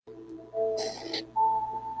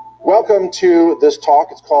Welcome to this talk.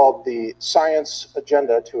 It's called The Science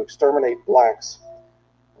Agenda to Exterminate Blacks.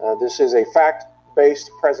 This is a fact-based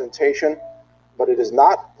presentation, but it is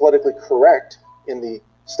not politically correct in the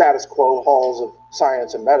status quo halls of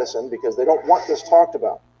science and medicine because they don't want this talked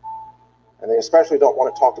about. And they especially don't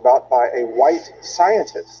want it talked about by a white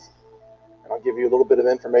scientist. And I'll give you a little bit of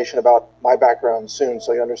information about my background soon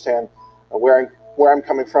so you understand where I'm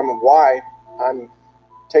coming from and why I'm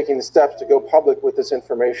taking the steps to go public with this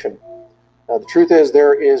information. The truth is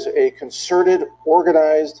there is a concerted,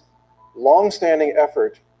 organized, long-standing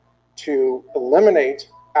effort to eliminate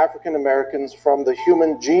African Americans from the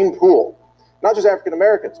human gene pool. Not just African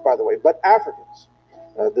Americans, by the way, but Africans.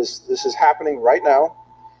 This is happening right now.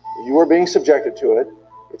 You are being subjected to it.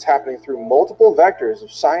 It's happening through multiple vectors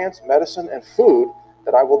of science, medicine, and food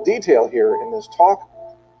that I will detail here in this talk,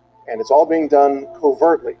 and it's all being done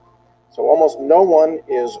covertly. So almost no one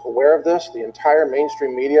is aware of this. The entire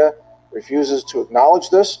mainstream media refuses to acknowledge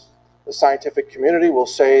this. The scientific community will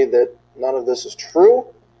say that none of this is true,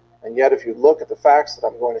 and yet if you look at the facts that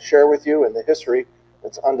I'm going to share with you and the history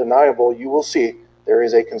that's undeniable, you will see there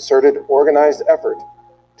is a concerted, organized effort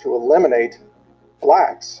to eliminate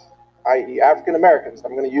blacks, i.e. African Americans.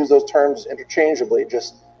 I'm going to use those terms interchangeably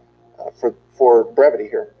just for brevity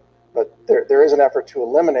here. But there is an effort to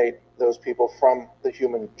eliminate those people from the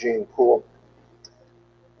human gene pool.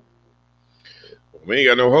 We ain't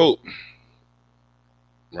got no hope,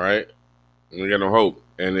 right? We ain't got no hope.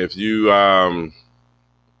 And if you, I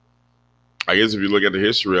guess if you look at the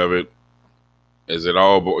history of it, is it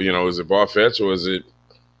all, is it far-fetched or is it,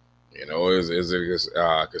 is it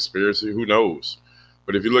a conspiracy? Who knows?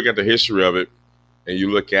 But if you look at the history of it and you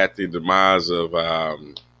look at the demise of, I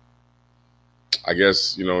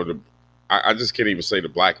guess, I just can't even say the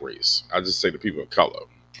black race. I just say the people of color,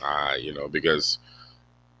 because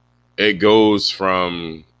it goes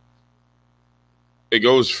from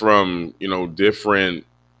different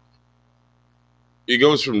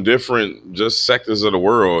just sectors of the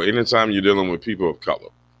world anytime you're dealing with people of color.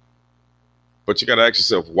 But you got to ask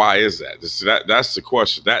yourself, why is that? That's the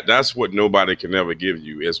question. That's what nobody can ever give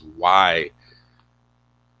you is why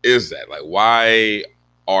is that? Like, why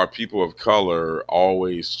are people of color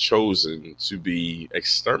always chosen to be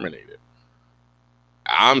exterminated?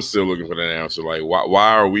 I'm still looking for that answer. Like,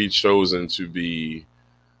 why are we chosen to be,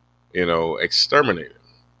 exterminated?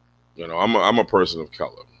 I'm a person of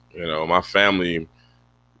color. My family,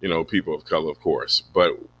 people of color, of course.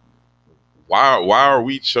 But why are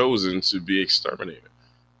we chosen to be exterminated?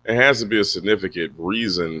 It has to be a significant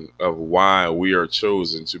reason of why we are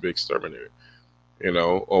chosen to be exterminated.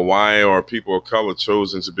 Or why are people of color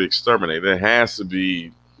chosen to be exterminated? There has to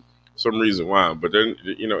be some reason why. But then,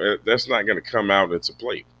 that's not going to come out into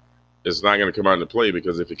play. It's not going to come out into play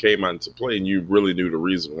because if it came out into play and you really knew the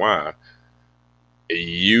reason why,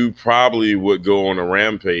 you probably would go on a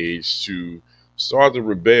rampage to start to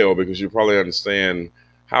rebel because you probably understand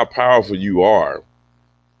how powerful you are,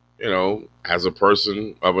 as a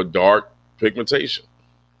person of a dark pigmentation.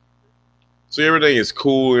 So everything is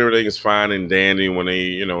cool, everything is fine and dandy when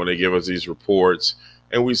they give us these reports,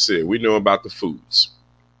 and we know about the foods.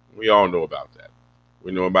 We all know about that.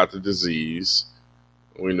 We know about the disease.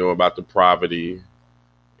 We know about the poverty.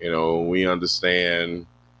 We understand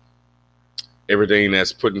everything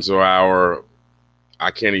that's put into our,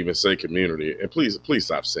 I can't even say community. And please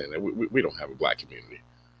stop saying that. We don't have a black community.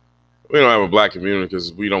 We don't have a black community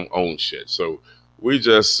because we don't own shit. So we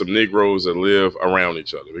just some Negroes that live around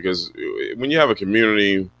each other. Because when you have a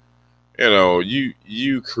community,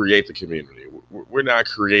 you create the community. We're not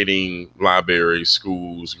creating libraries,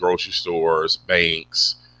 schools, grocery stores,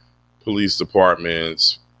 banks, police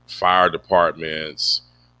departments, fire departments,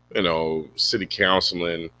 city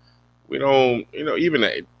councilman. We don't, even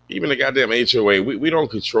the goddamn HOA, we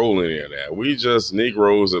don't control any of that. We just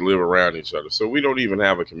Negroes that live around each other. So we don't even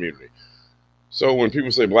have a community. So when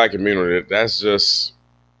people say black community, that's just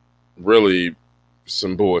really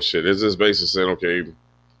some bullshit. It's just basically saying, okay,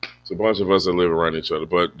 it's a bunch of us that live around each other.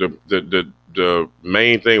 But the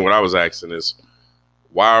main thing, what I was asking is,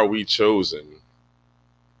 why are we chosen,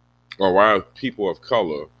 or why are people of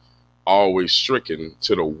color always stricken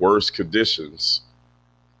to the worst conditions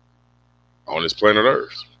on this planet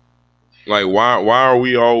Earth? Like, why are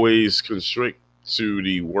we always constrict to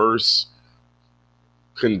the worst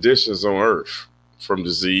conditions on Earth, from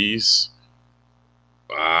disease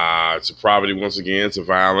to poverty, once again, to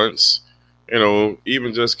violence,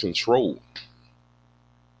 even just control.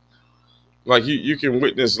 Like you can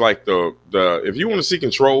witness like the if you want to see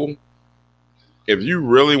control, if you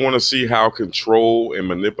really want to see how control and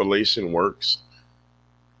manipulation works,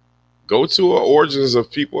 Go to origins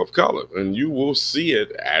of people of color, and you will see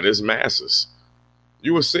it at its masses.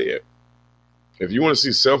 You will see it. If you want to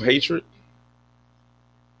see self hatred,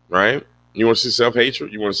 right? You want to see self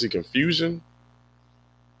hatred. You want to see confusion.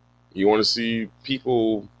 You want to see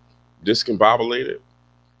people discombobulated.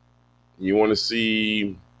 You want to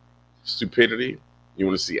see stupidity. You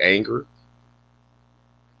want to see anger.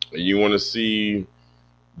 You want to see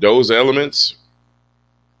those elements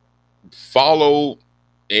follow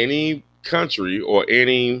any country or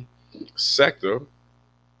any sector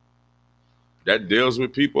that deals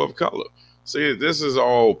with people of color. See, this is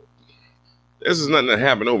nothing that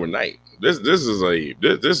happened overnight. This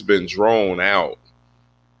has been drawn out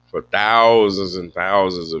for thousands and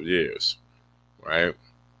thousands of years, right?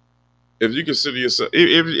 If you consider yourself,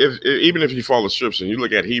 even if you follow scripture and you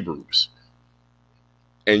look at Hebrews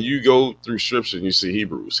and you go through scripture and you see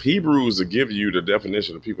Hebrews will give you the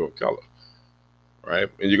definition of people of color, right?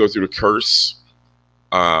 And you go through the curse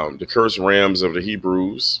rams of the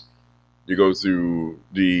Hebrews. You go through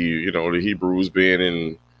the Hebrews being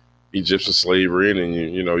in Egyptian slavery, and then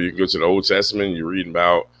you can go to the Old Testament. You read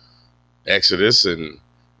about Exodus, and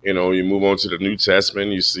you move on to the New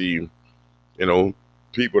Testament. You see,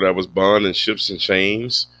 people that was bound in ships and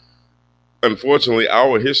chains. Unfortunately,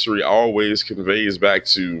 our history always conveys back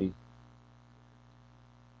to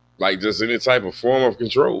like just any type of form of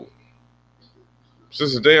control. It's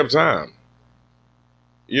just a damn time.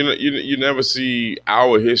 You never see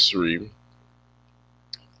our history,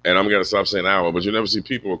 and I'm gonna stop saying our, but you never see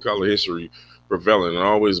people of color history prevailing. It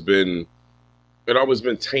always been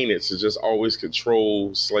tainted to just always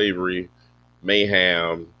control slavery,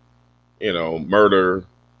 mayhem, murder,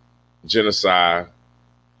 genocide.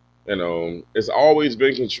 It's always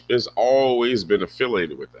been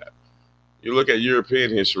affiliated with that. You look at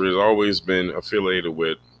European history; it's always been affiliated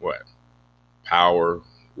with what? Power,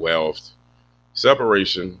 wealth,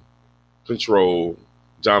 separation, control,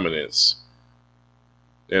 dominance.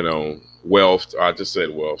 Wealth. I just said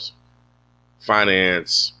wealth,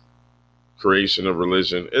 finance, creation of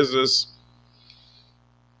religion. It's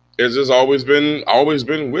just always been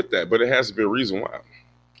with that, but it has to be a reason why.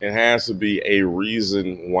 It has to be a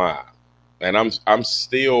reason why. And I'm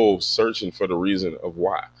still searching for the reason of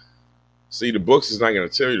why. See, the books is not going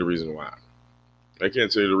to tell you the reason why. They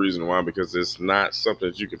can't tell you the reason why because it's not something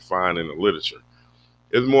that you can find in the literature.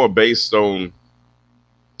 It's more based on.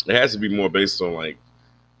 It has to be more based on like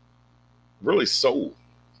really soul.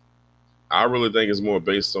 I really think it's more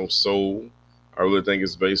based on soul. I really think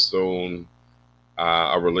it's based on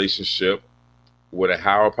a relationship with a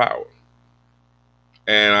higher power,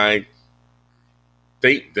 and I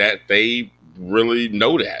think that they really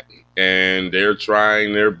know that, and they're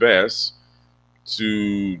trying their best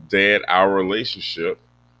to dead our relationship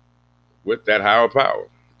with that higher power.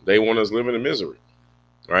 They want us living in misery,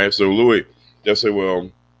 right? So Louis, just say,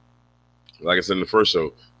 well, like I said in the first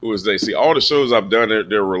show, who is they? See, all the shows I've done,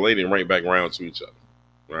 they're relating right back around to each other,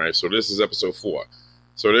 right? So this is episode 4,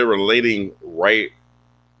 so they're relating right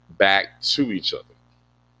back to each other,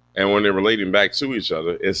 and when they're relating back to each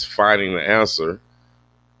other, it's finding the answer.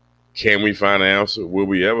 Can we find an answer? Will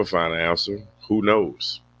we ever find an answer? Who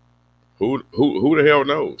knows? Who the hell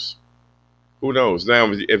knows? Who knows?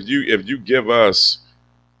 Now, if you give us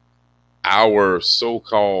our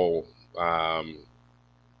so-called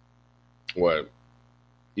what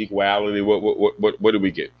equality, what do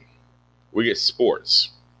we get? We get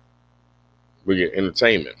sports, we get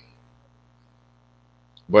entertainment,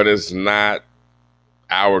 but it's not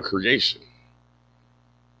our creation.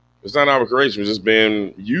 It's not our creation. It's just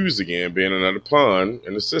being used again, being another pawn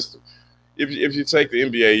in the system. If you take the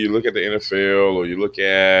NBA, you look at the NFL, or you look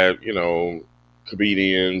at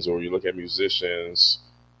comedians, or you look at musicians,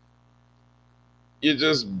 you're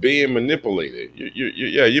just being manipulated.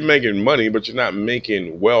 Yeah, you're making money, but you're not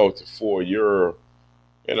making wealth for your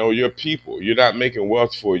people. You're not making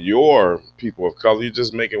wealth for your people of color. You're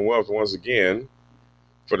just making wealth once again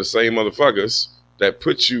for the same motherfuckers that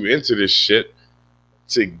put you into this shit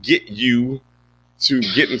to get you to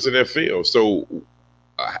get into their field. So,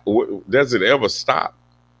 does it ever stop?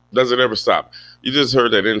 Does it ever stop? You just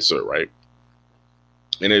heard that insert, right?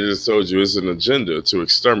 And it just told you it's an agenda to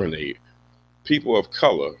exterminate people of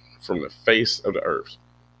color from the face of the earth.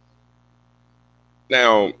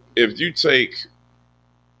 Now, if you take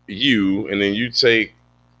you and then you take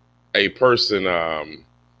a person,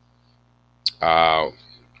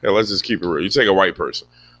 let's just keep it real. You take a white person.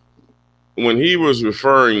 When he was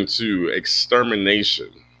referring to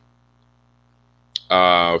extermination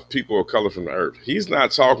of people of color from the earth, he's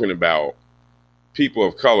not talking about people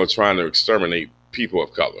of color trying to exterminate people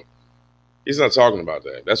of color. He's not talking about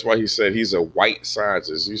that. That's why he said he's a white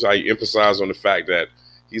scientist. He's like emphasized on the fact that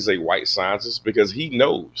he's a white scientist because he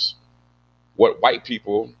knows what white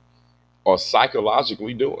people are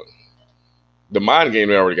psychologically doing. The mind game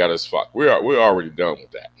already got us fucked. We're already done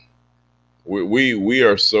with that. We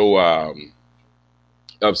are so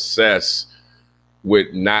obsessed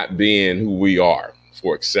with not being who we are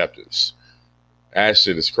for acceptance. That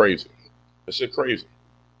shit is crazy. That shit crazy.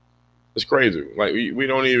 It's crazy. Like we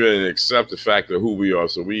don't even accept the fact of who we are.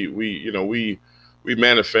 So we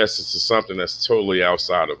manifest into something that's totally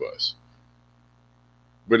outside of us.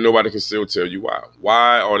 But nobody can still tell you why.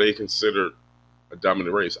 Why are they considered a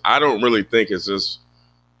dominant race? I don't really think it's just.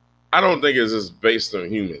 I don't think it's just based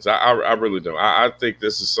on humans. I really don't. I think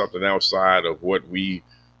this is something outside of what we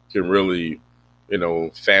can really,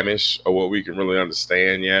 famish or what we can really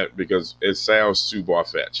understand yet because it sounds too far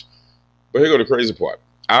fetched. But here go the crazy part.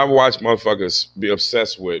 I watch motherfuckers be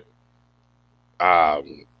obsessed with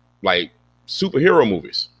like superhero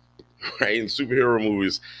movies, right? And superhero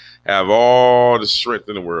movies have all the strength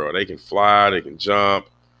in the world. They can fly, they can jump,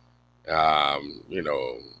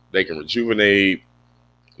 they can rejuvenate,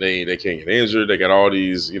 they can't get injured. They got all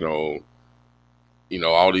these,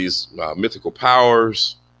 all these mythical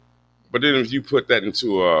powers. But then if you put that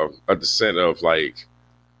into a descent of like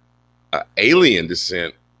alien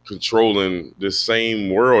descent controlling the same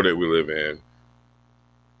world that we live in,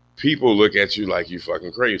 people look at you like you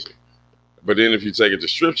fucking crazy. But then if you take it to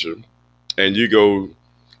scripture and you go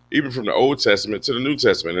even from the Old Testament to the New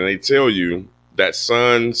Testament, and they tell you that not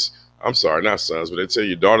sons, but they tell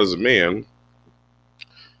you daughters of men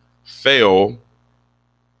fell,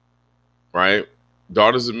 right?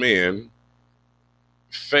 Daughters of men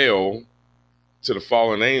fell to the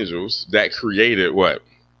fallen angels that created what?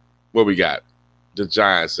 What we got? The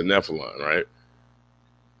giants, the Nephilim, right?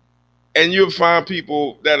 And you'll find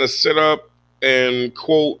people that'll sit up and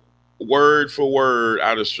quote word for word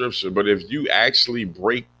out of scripture. But if you actually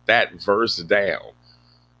break that verse down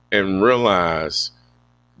and realize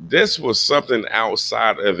this was something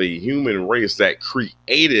outside of a human race that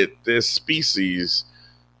created this species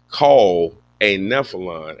called a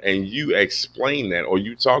Nephilim, and you explain that or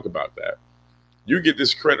you talk about that, you get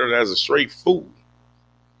discredited as a straight fool.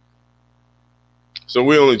 So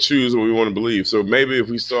we only choose what we want to believe. So maybe if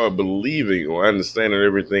we start believing or understanding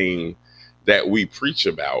everything that we preach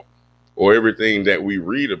about or everything that we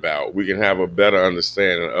read about, we can have a better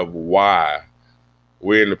understanding of why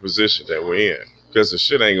we're in the position that we're in. Because the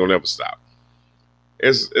shit ain't gonna ever stop.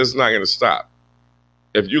 It's not gonna stop.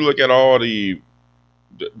 If you look at all the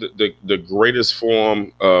greatest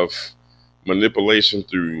form of manipulation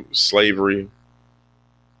through slavery,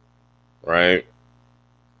 right?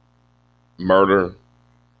 Murder,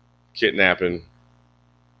 kidnapping,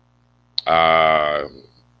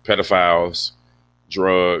 pedophiles,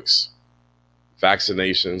 drugs,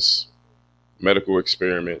 vaccinations, medical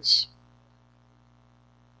experiments.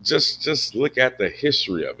 Just look at the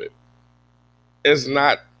history of it. It's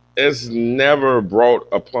never brought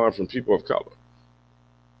upon from people of color.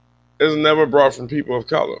 It's never brought from people of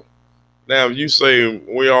color. Now, if you say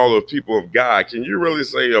we all are people of God, can you really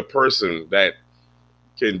say a person that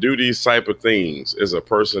can do these type of things is a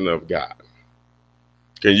person of God?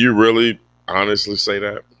 Can you really honestly say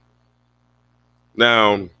that?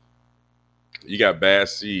 Now, you got bad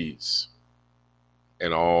seeds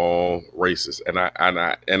in all races, and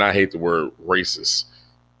I hate the word racist.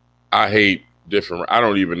 I hate different. I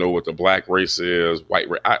don't even know what the black race is, white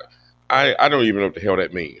race. I don't even know what the hell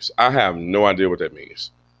that means. I have no idea what that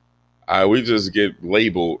means. We just get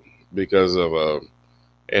labeled because of a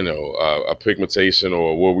pigmentation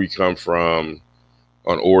or where we come from,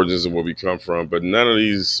 on origins of where we come from. But none of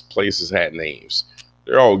these places had names.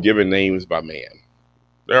 They're all given names by man.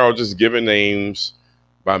 They're all just given names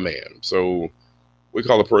by man. So we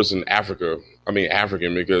call a person African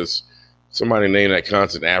because somebody named that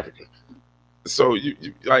continent Africa. So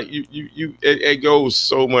it goes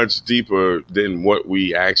so much deeper than what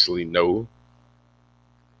we actually know.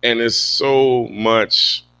 And there's so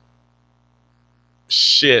much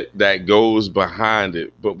shit that goes behind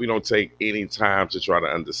it, but we don't take any time to try to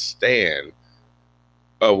understand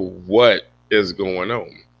of what is going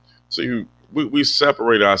on. So we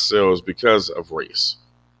separate ourselves because of race.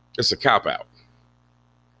 It's a cop out.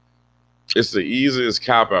 It's the easiest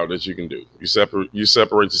cop out that you can do. You separate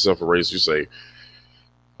yourself from race. You say,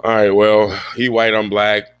 all right, well, he white, I'm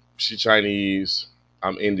black, she Chinese,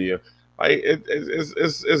 I'm India. Like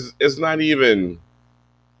it's not even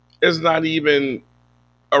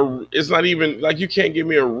like you can't give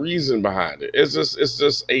me a reason behind it. It's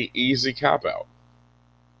just a easy cop out.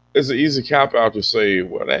 It's an easy cop out to say,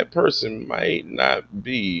 well, that person might not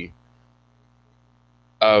be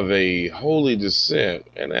of a holy descent,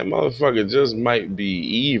 and that motherfucker just might be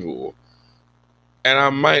evil. And I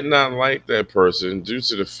might not like that person due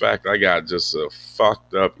to the fact I got just a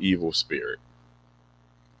fucked up evil spirit.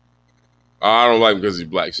 I don't like him because he's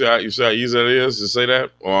black. You see how easy that is to say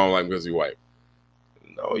that? Or I don't like him because he's white.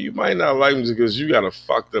 No, you might not like him because you got a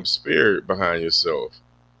fucked up spirit behind yourself.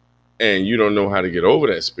 And you don't know how to get over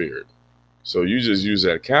that spirit. So you just use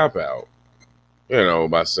that cop out,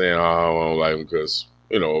 by saying, oh, I don't like him because,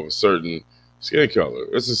 of a certain skin color.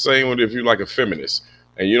 It's the same with if you like a feminist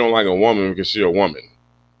and you don't like a woman because she's a woman.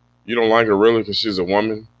 You don't like her really because she's a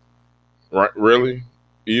woman? Right? Really?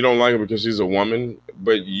 You don't like her because she's a woman,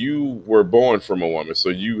 but you were born from a woman. So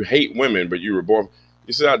you hate women, but you were born.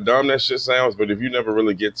 You see how dumb that shit sounds? But if you never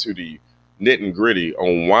really get to the nit and gritty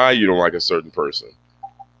on why you don't like a certain person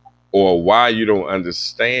or why you don't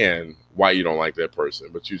understand why you don't like that person,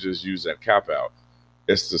 but you just use that cop out,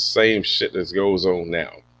 it's the same shit that goes on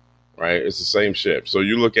now, right? It's the same shit. So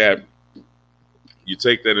you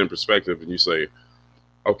take that in perspective and you say,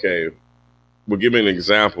 okay, well, give me an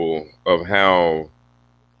example of how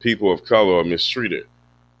people of color are mistreated.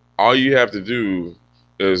 All you have to do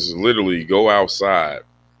is literally go outside.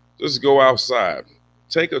 Just go outside.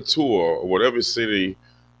 Take a tour of whatever city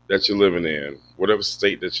that you're living in, whatever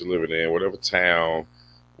state that you're living in, whatever town,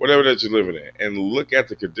 whatever that you're living in, and look at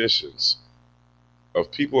the conditions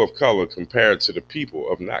of people of color compared to the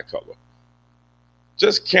people of not color.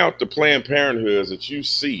 Just count the Planned Parenthoods that you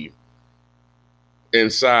see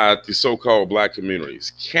inside the so-called black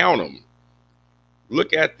communities. Count them.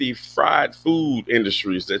 Look at the fried food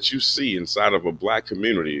industries that you see inside of a black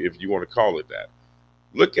community, if you want to call it that.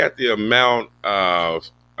 Look at the amount of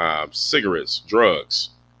cigarettes,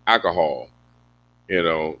 drugs, alcohol.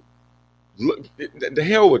 Look, the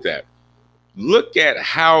hell with that. Look at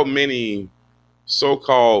how many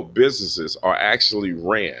so-called businesses are actually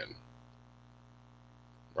ran,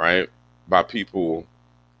 right, by people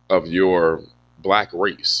of your black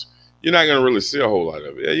race. You're not going to really see a whole lot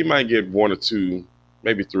of it. Yeah, you might get one or two,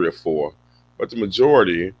 maybe three or four, but the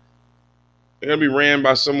majority are going to be ran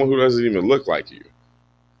by someone who doesn't even look like you,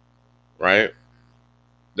 right?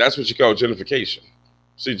 That's what you call gentrification.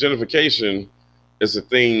 See, gentrification is a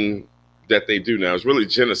thing that they do now. It's really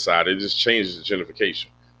genocide. It just changes the gentrification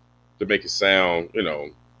to make it sound,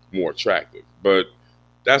 more attractive. But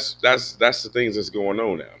that's the things that's going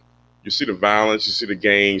on now. You see the violence, you see the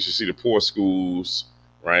gangs, you see the poor schools,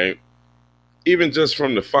 right? Even just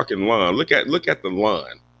from the fucking lawn. Look at the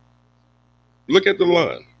lawn. Look at the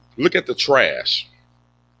lawn. Look at the trash.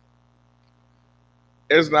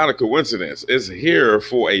 It's not a coincidence. It's here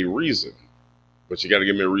for a reason. But you got to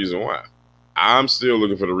give me a reason why. I'm still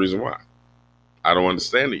looking for the reason why. I don't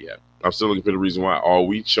understand it yet. I'm still looking for the reason why. Are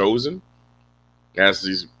we chosen?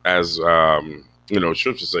 Scripture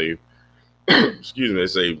say, excuse me, they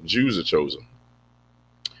say Jews are chosen.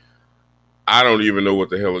 I don't even know what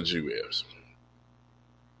the hell a Jew is.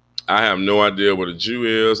 I have no idea what a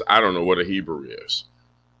Jew is. I don't know what a Hebrew is.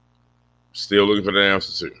 Still looking for the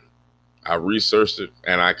answer too. I researched it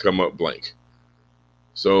and I come up blank.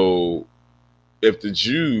 So if the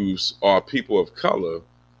Jews are people of color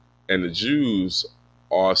and the Jews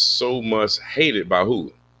are so much hated by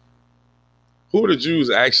who? Who are the Jews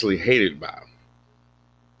actually hated by?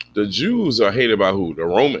 The Jews are hated by who? The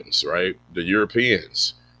Romans, right? The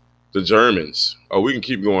Europeans, the Germans. Oh, we can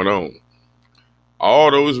keep going on.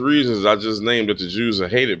 All those reasons I just named that the Jews are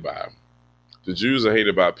hated by. The Jews are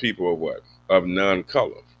hated by people of what? Of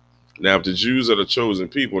non-color. Now, if the Jews are the chosen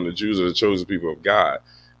people and the Jews are the chosen people of God,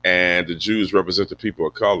 and the Jews represent the people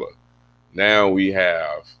of color, now we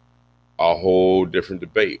have a whole different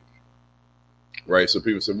debate, right? So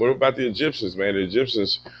people say, what about the Egyptians, man? The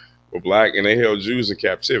Egyptians were black and they held Jews in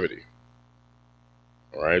captivity,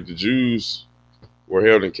 all right? The Jews were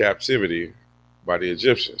held in captivity by the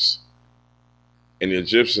Egyptians, and the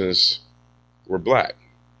Egyptians were black.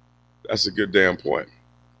 That's a good damn point.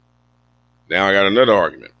 Now I got another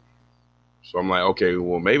argument. So I'm like, okay,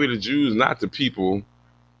 well, maybe the Jews not the people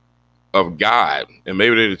of God, and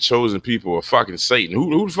maybe they're the chosen people of fucking Satan.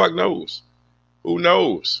 Who the fuck knows? Who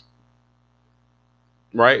knows?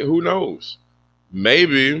 Right? Who knows?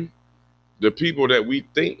 Maybe the people that we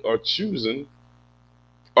think are choosing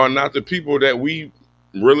are not the people that we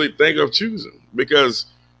really think of choosing, because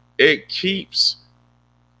it keeps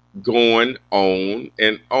going on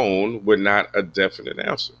and on with not a definite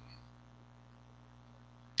answer.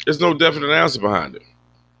 There's no definite answer behind it.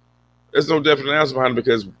 There's no definite answer behind it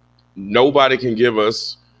because nobody can give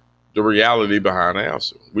us the reality behind the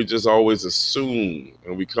answer. We just always assume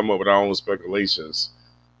and we come up with our own speculations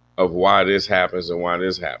of why this happens and why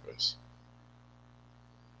this happens.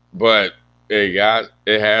 But it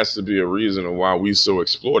has to be a reason of why we so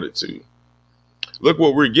exploited too. Look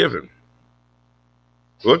what we're given.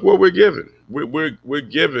 Look what we're given. We're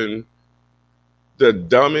given the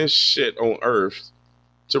dumbest shit on earth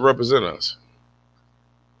to represent us.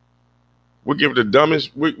 We're given the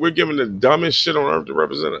dumbest. We're given the dumbest shit on earth to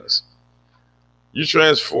represent us. You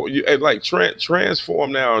transform. You like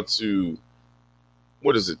transform now to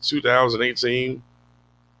what is it? 2018,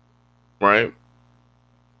 right?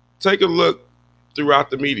 Take a look throughout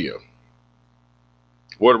the media.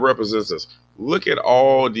 What represents us? Look at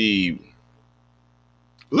all the.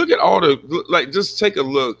 Look at all the like. Just take a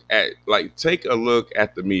look at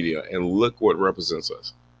the media and look what represents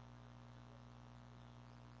us.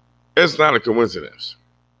 It's not a coincidence.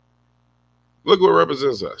 Look what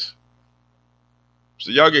represents us.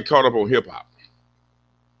 So y'all get caught up on hip hop.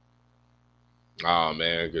 Oh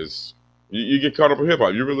man, because you get caught up on hip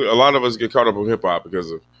hop. A lot of us get caught up on hip hop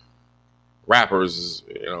because of rappers.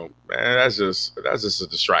 Man, that's just a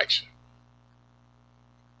distraction.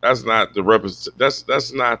 That's not the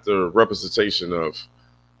that's not the representation of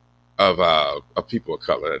people of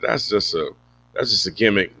color. That's just a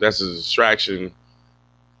gimmick. That's a distraction.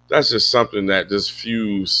 That's just something that just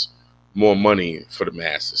fuels more money for the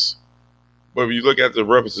masses. But if you look at the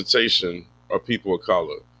representation of people of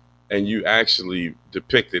color and you actually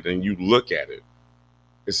depict it and you look at it,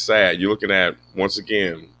 it's sad. You're looking at, once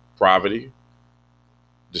again, poverty,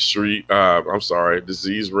 disease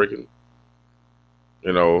ridden,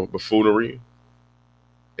 buffoonery,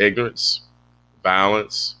 ignorance,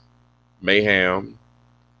 violence, mayhem,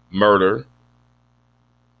 murder.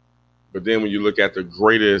 But then when you look at the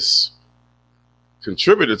greatest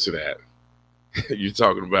contributor to that, you're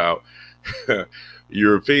talking about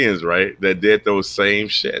Europeans, right? That did those same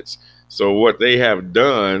shits. So what they have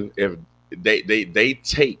done, if they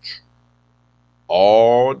take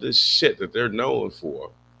all the shit that they're known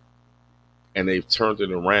for, and they've turned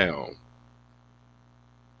it around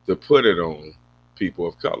to put it on people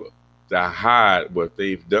of color, to hide what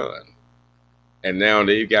they've done. And now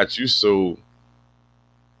they've got you so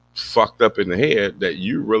fucked up in the head that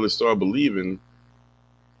you really start believing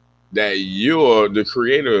that you're the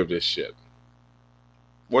creator of this shit.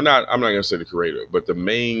 Well, I'm not gonna say the creator, but the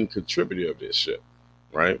main contributor of this shit,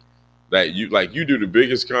 right? That you do the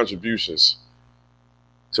biggest contributions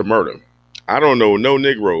to murder. I don't know no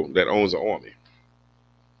Negro that owns an army.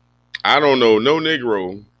 I don't know no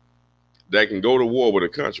Negro that can go to war with a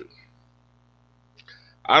country.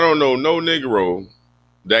 I don't know no Negro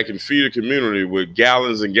that can feed a community with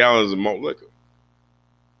gallons and gallons of malt liquor.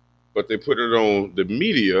 But they put it on the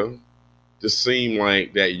media to seem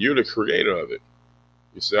like that you're the creator of it.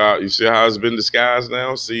 You see how it's been disguised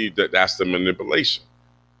now? See, that's the manipulation.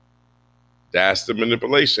 That's the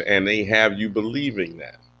manipulation. And they have you believing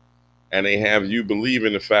that. And they have you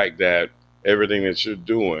believing the fact that everything that you're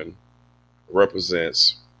doing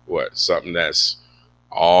represents what? Something that's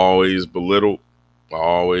always belittled,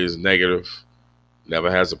 always negative,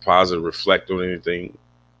 never has a positive reflect on anything.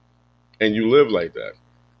 And you live like that.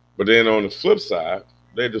 But then on the flip side,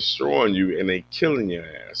 they're destroying you and they killing your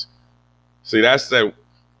ass. See, that's that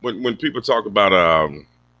when people talk about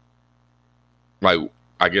like,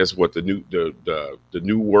 I guess what the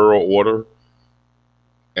new world order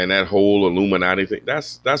and that whole Illuminati thing,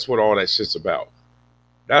 that's what all that shit's about.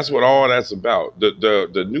 That's what all that's about.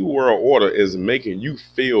 The new world order is making you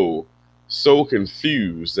feel so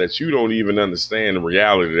confused that you don't even understand the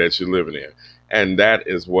reality that you're living in. And that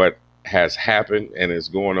is what has happened and is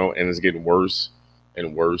going on, and it's getting worse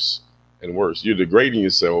and worse and worse. You're degrading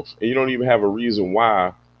yourself and you don't even have a reason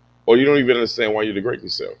why, or you don't even understand why you're degrading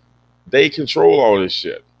yourself. They control all this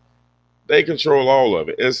shit. They control all of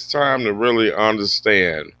it. It's time to really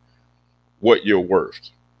understand what you're worth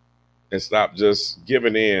and stop just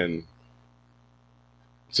giving in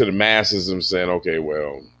to the masses and saying, okay,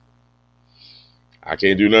 well, I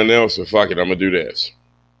can't do nothing else, so fuck it, I'm gonna do this.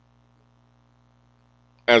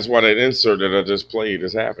 That's why that insert that I just played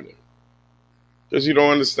is happening. Because you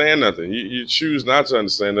don't understand nothing. You choose not to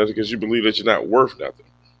understand nothing because you believe that you're not worth nothing.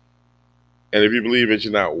 And if you believe that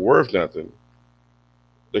you're not worth nothing,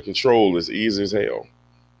 the control is easy as hell.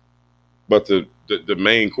 But the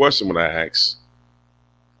main question when I ask,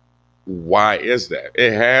 why is that?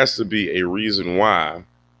 It has to be a reason why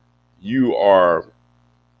you are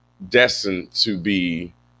destined to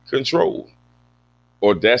be controlled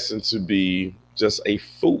or destined to be just a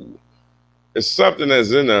fool. It's something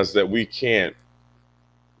that's in us that we can't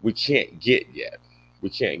get yet. we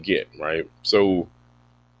can't get, right? So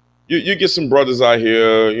you get some brothers out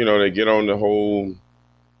here, they get on the whole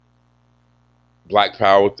Black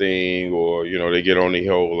Power thing, or they get on the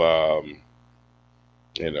whole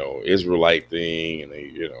Israelite thing, and they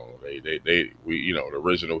the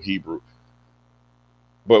original Hebrew.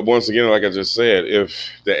 But once again, like I just said,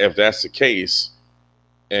 if that's the case,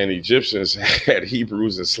 and Egyptians had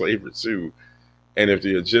Hebrews in slavery too, and if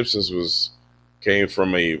the Egyptians came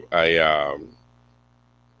from do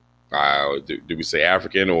we say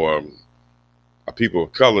African or a people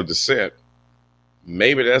of color descent,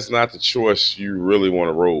 maybe that's not the choice you really want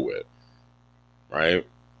to roll with, right?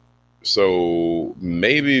 So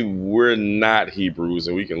maybe we're not Hebrews,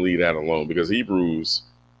 and we can leave that alone, because Hebrews,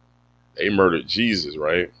 they murdered Jesus,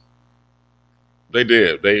 right? They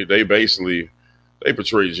did. They basically they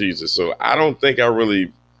portrayed Jesus. So I don't think I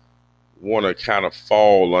really want to kind of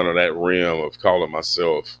fall under that realm of calling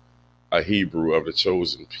myself a Hebrew of the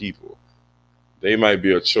chosen people. They might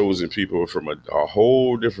be a chosen people from a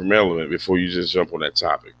whole different element before you just jump on that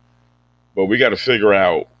topic. But we got to figure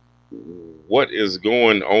out what is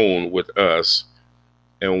going on with us,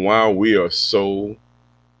 and why we are so,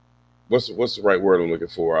 what's the right word I'm looking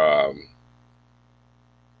for?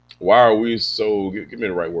 Why are we so, give me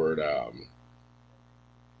the right word.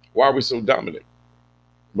 Why are we so dominant?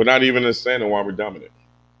 We're not even understanding why we're dominant.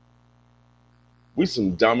 We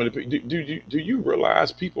some dominant people. Do you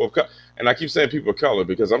realize people of color? And I keep saying people of color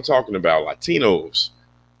because I'm talking about Latinos.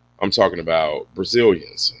 I'm talking about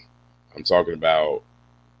Brazilians. I'm talking about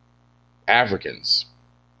Africans.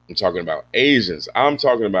 I'm talking about Asians. I'm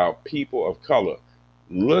talking about people of color.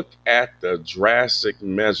 Look at the drastic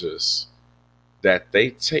measures that they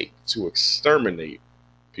take to exterminate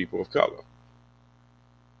people of color.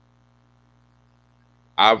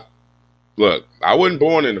 I've Look, I wasn't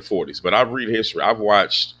born in the 40s, but I've read history. I've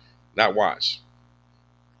watched, not watched,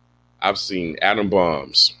 I've seen atom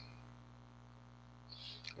bombs,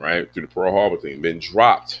 right, through the Pearl Harbor thing, been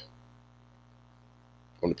dropped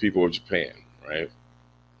on the people of Japan, right?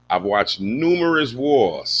 I've watched numerous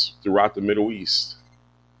wars throughout the Middle East.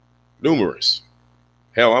 Numerous.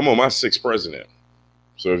 Hell, I'm on my sixth president.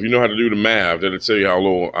 So if you know how to do the math, that'll tell you how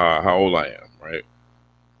old I am, right?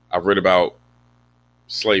 I've read about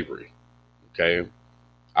slavery, okay?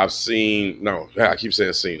 I've seen, no, I keep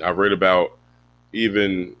saying seen. I've read about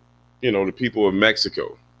even, the people of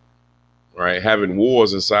Mexico, right, having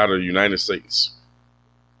wars inside of the United States.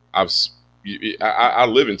 I've, I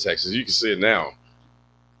live in Texas. You can see it now.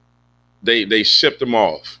 They shipped them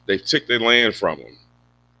off. They took their land from them.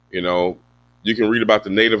 You know, you can read about the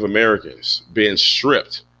Native Americans being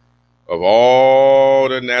stripped of all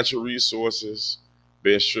their natural resources,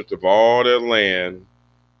 being stripped of all their land,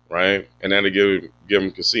 right? And then to give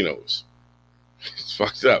them casinos. It's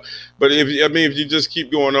fucked up. But if you just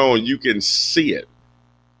keep going on, you can see it.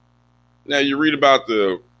 Now you read about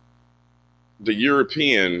the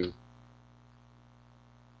European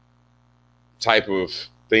type of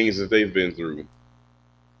things that they've been through.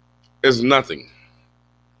 It's nothing.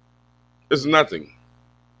 It's nothing.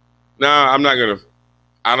 Now I'm not gonna.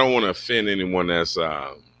 I don't want to offend anyone that's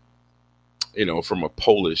from a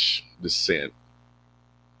Polish descent,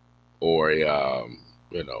 or a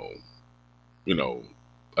you know you know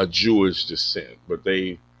a Jewish descent, but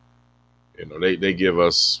they give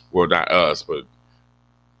us, well, not us, but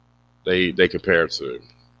they compare it to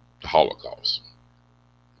the Holocaust.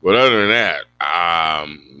 But other than that,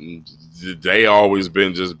 they always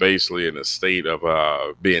been just basically in a state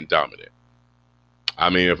of being dominant. I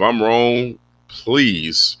mean, if I'm wrong,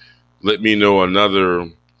 please let me know another,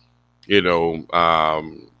 you know,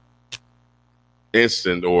 um,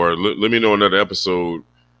 instant, or let me know another episode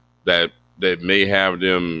that may have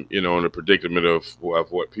them, in the predicament of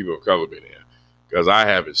what people of color been in, because I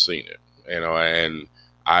haven't seen it, and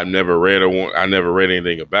I never read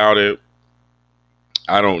anything about it.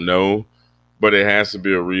 I don't know, but it has to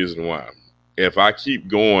be a reason why. If I keep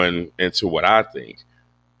going into what I think,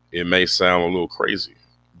 it may sound a little crazy,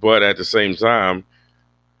 but at the same time,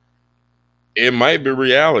 it might be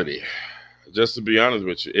reality. Just to be honest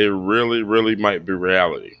with you, it really, really might be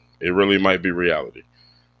reality. It really might be reality.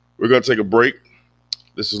 We're gonna take a break.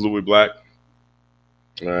 This is Louis Black.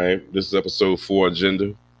 All right, this is episode 4,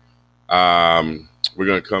 Agenda. We're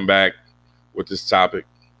gonna come back with this topic.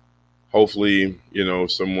 Hopefully,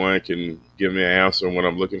 someone can give me an answer on what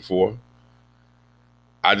I'm looking for.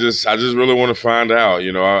 I just really want to find out.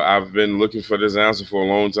 I've been looking for this answer for a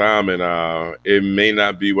long time, and it may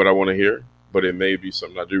not be what I want to hear, but it may be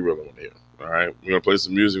something I do really want to hear. All right, we're gonna play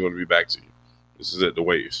some music. We're gonna be back to you. This is it, The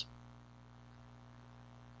Waves.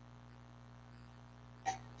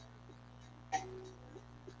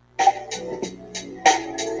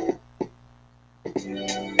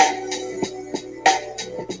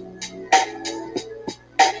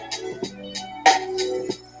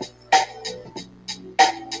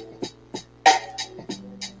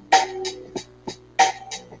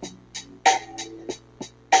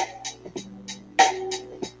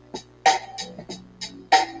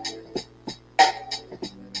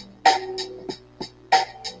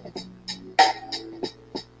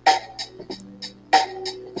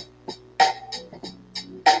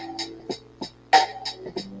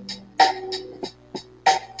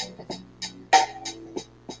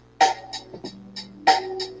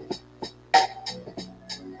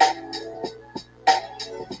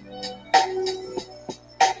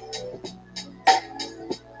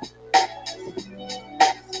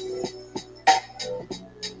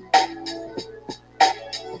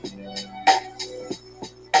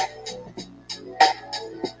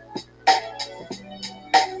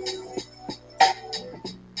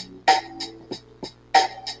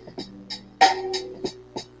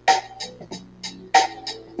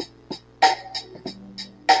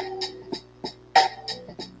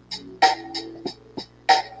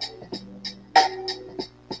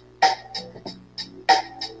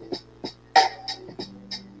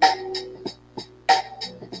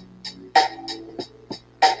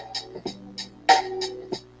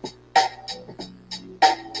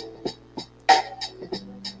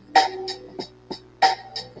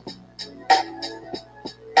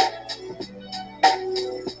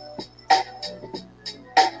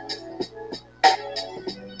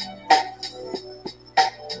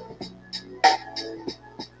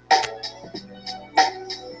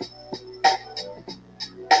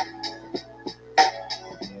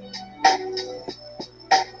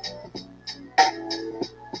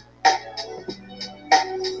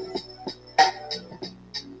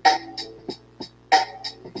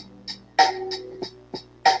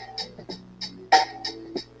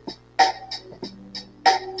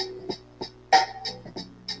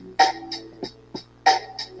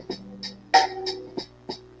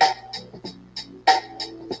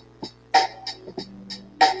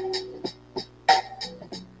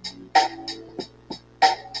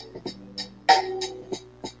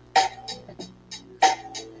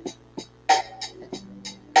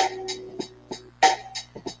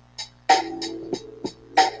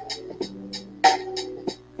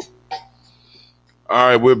 All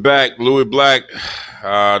right, we're back. Louis Black.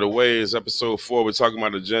 The way is episode 4. We're talking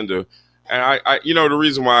about agenda, and the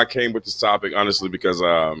reason why I came with this topic, honestly, because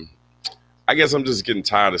I guess I'm just getting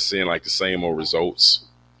tired of seeing like the same old results.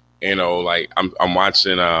 Like I'm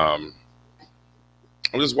watching. I'm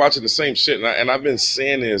just watching the same shit, and I've been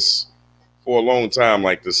seeing this for a long time,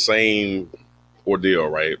 like the same ordeal,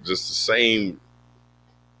 right? Just the same.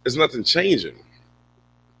 There's nothing changing.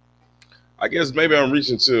 I guess maybe I'm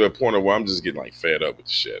reaching to a point of where I'm just getting like fed up with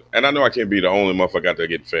the shit. And I know I can't be the only motherfucker out there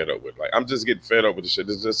getting fed up with. Like I'm just getting fed up with the shit.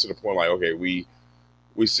 It's just to the point like, okay, we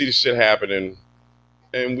see the shit happening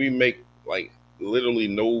and we make like literally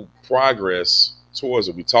no progress towards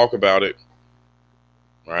it. We talk about it,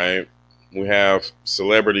 right? We have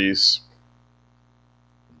celebrities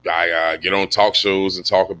get on talk shows and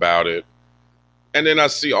talk about it. And then I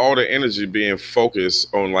see all the energy being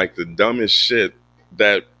focused on like the dumbest shit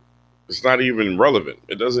that it's not even relevant.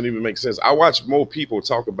 It doesn't even make sense. I watch more people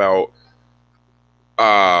talk about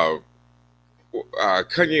uh,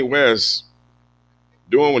 Kanye West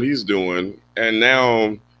doing what he's doing, and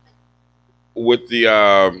now with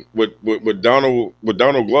the with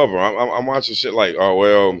Donald Glover, I'm watching shit like, oh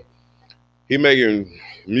well, he making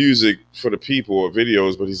music for the people or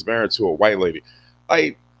videos, but he's married to a white lady.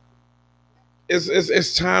 Like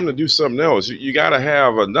it's time to do something else. You got to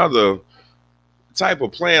have another type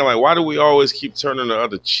of plan. Like why do we always keep turning the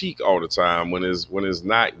other cheek all the time when it's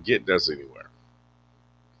not getting us anywhere?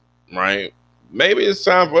 Right? Maybe it's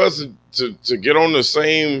time for us to get on the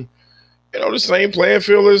same the same playing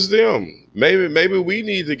field as them. Maybe we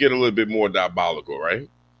need to get a little bit more diabolical, right?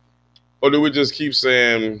 Or do we just keep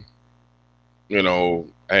saying,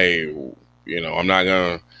 hey, I'm not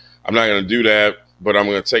gonna do that, but I'm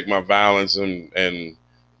gonna take my violence and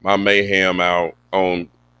my mayhem out on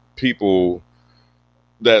people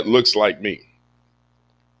that looks like me.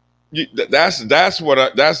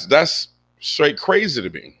 That's straight crazy to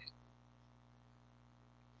me.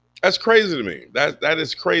 That's crazy to me. That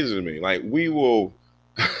is crazy to me. Like we will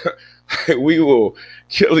we will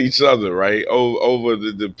kill each other, right? Over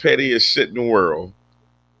the pettiest shit in the world.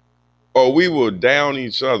 Or we will down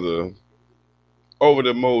each other over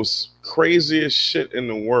the most craziest shit in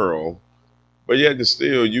the world. But yet and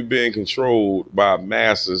still you being controlled by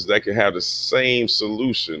masses that can have the same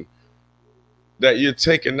solution that you're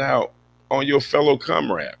taking out on your fellow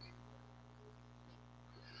comrade.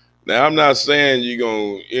 Now I'm not saying you're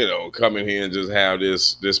gonna, come in here and just have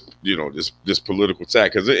this political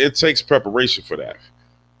attack because it takes preparation for that,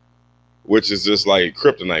 which is just like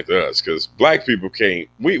kryptonite to us. Because black people can't,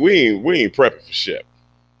 we ain't prepping for shit.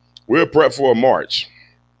 We're prep for a march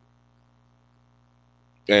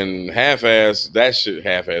and half-ass that shit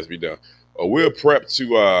half-ass be done, or we're prepped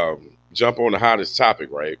to jump on the hottest topic,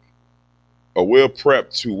 right? Or we're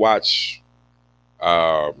prepped to watch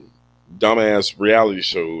um, dumbass reality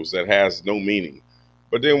shows that has no meaning.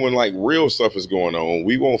 But then when like real stuff is going on,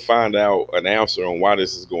 we won't find out an answer on why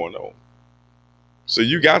this is going on. So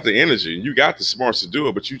you got the energy, you got the smarts to do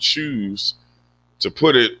it, but you choose to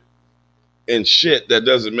put it in shit that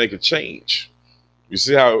doesn't make a change. You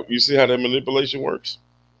see how that manipulation works?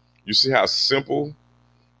 You see how simple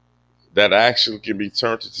that action can be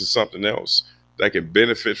turned into something else that can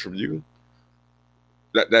benefit from you?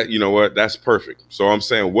 That you know what? That's perfect. So I'm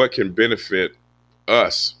saying what can benefit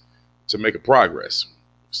us to make a progress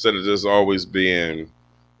instead of just always being,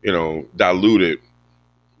 diluted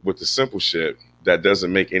with the simple shit that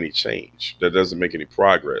doesn't make any change, that doesn't make any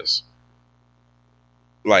progress.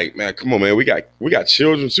 Like, man, come on, man. We got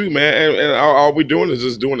children too, man, and all we doing is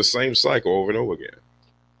just doing the same cycle over and over again.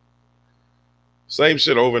 Same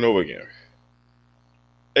shit over and over again.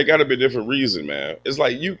 It got to be a different reason, man. It's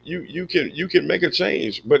like you can make a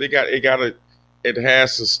change, but it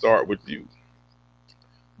has to start with you.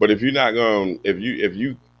 But if you're not going, if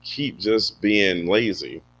you keep just being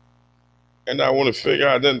lazy and not want to figure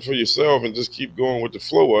out nothing for yourself and just keep going with the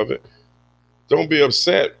flow of it, don't be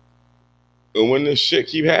upset when this shit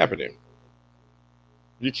keep happening.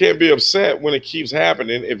 You can't be upset when it keeps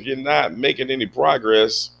happening if you're not making any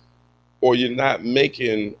progress or you're not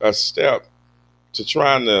making a step to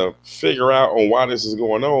trying to figure out on why this is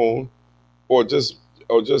going on, or just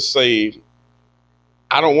say,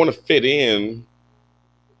 I don't want to fit in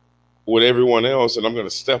with everyone else and I'm going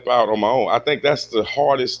to step out on my own. I think that's the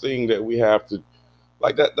hardest thing that we have to,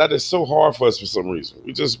 like, that is so hard for us for some reason.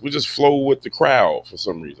 We just flow with the crowd for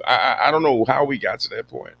some reason. I don't know how we got to that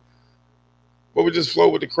point, but we just flow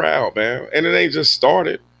with the crowd, man. And it ain't just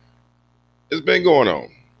started. It's been going on.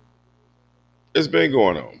 It's been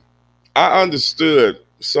going on. I understood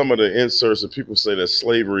some of the inserts that people say that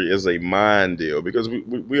slavery is a mind deal because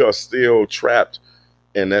we are still trapped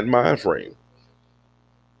in that mind frame.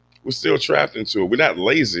 We're still trapped into it. We're not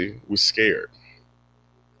lazy. We're scared.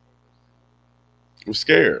 We're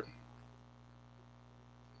scared.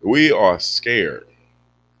 We are scared.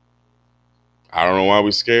 I don't know why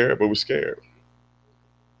we're scared, but we're scared.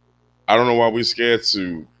 I don't know why we're scared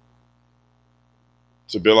to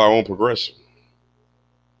build our own progression.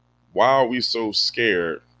 Why are we so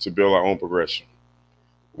scared to build our own progression?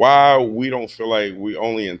 Why we don't feel like we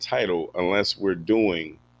only entitled unless we're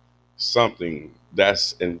doing something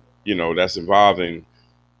that's that's involving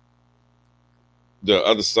the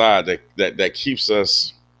other side that keeps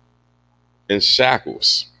us in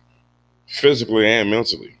shackles physically and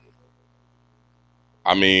mentally.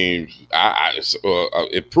 I mean,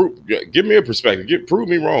 give me a perspective. Prove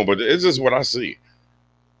me wrong, but it's just what I see.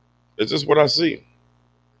 It's just what I see.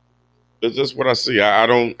 It's just what I see. I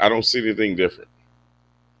don't see anything different.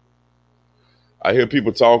 I hear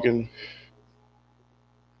people talking.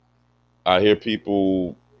 I hear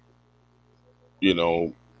people, you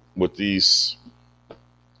know, with these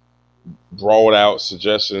broad out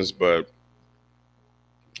suggestions, but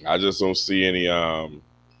I just don't see any.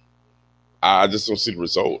 I just don't see the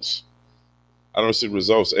results. I don't see the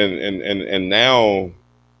results, and now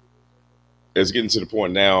it's getting to the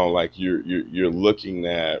point now, like you're looking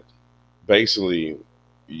at basically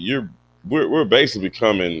you're we're basically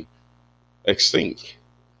becoming extinct.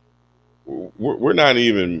 We're not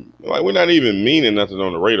even meaning nothing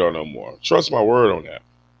on the radar no more. Trust my word on that.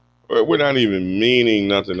 We're not even meaning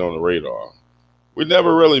nothing on the radar. We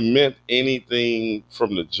never really meant anything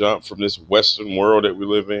from the jump from this Western world that we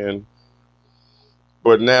live in.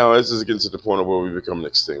 But now it's just getting to the point of where we're becoming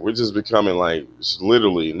extinct. We're just becoming like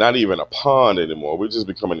literally not even a pond anymore. We're just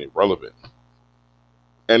becoming irrelevant.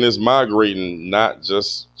 And it's migrating not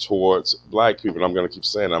just towards black people. I'm going to keep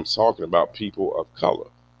saying I'm talking about people of color.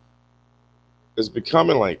 It's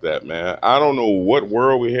becoming like that, man. I don't know what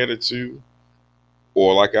world we're headed to,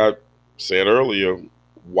 or like I said earlier,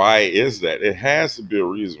 why is that? It has to be a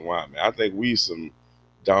reason why, man. I think we some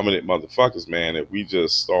dominant motherfuckers, man. If we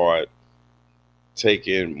just start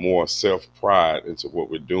taking more self pride into what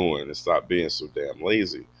we're doing and stop being so damn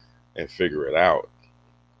lazy and figure it out.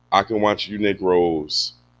 I can watch you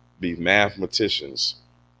Negroes be mathematicians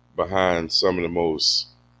behind some of the most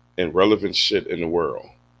irrelevant shit in the world,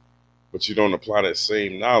 but you don't apply that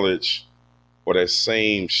same knowledge or that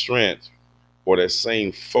same strength or that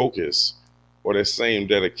same focus or that same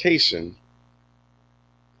dedication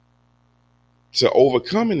to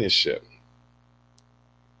overcoming this shit.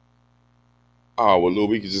 Oh, well, Lou,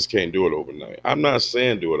 we just can't do it overnight. I'm not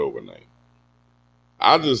saying do it overnight.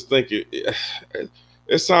 I just think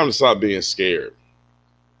it's time to stop being scared.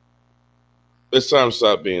 It's time to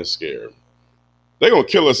stop being scared. They're gonna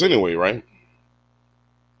kill us anyway, right?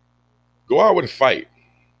 Go out with a fight.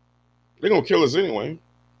 They're gonna kill us anyway.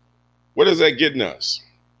 What is that getting us?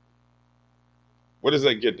 What is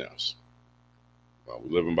that getting us?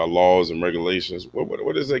 We're living by laws and regulations.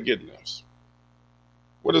 What is that getting us?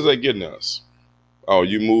 What is that getting us? Oh,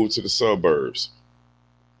 you move to the suburbs,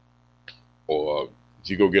 or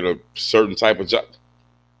you go get a certain type of job.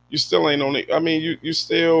 You still ain't on it. I mean, you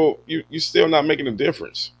still not making a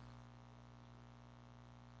difference.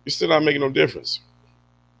 You're still not making no difference.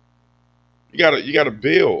 You gotta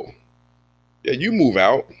build. Yeah, you move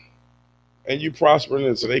out and you prospering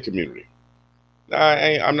into their community. Now,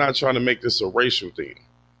 I'm not trying to make this a racial thing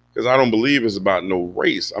because I don't believe it's about no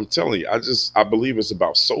race. I'm telling you, I believe it's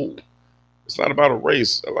about soul. It's not about a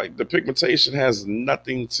race. Like the pigmentation has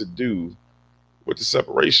nothing to do with the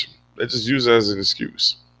separation. They just use it as an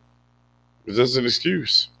excuse. It's just an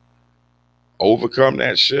excuse. Overcome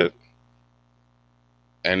that shit,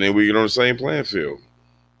 and then we get on the same playing field.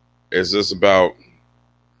 It's just about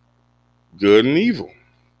good and evil,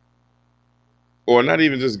 or not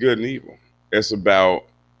even just good and evil. It's about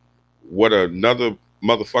what another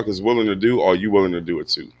motherfucker is willing to do. Are you willing to do it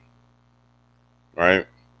too? Right?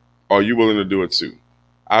 Are you willing to do it too?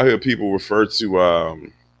 I hear people refer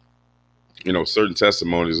to certain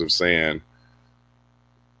testimonies of saying,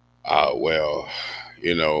 well,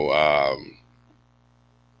 you know,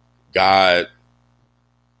 God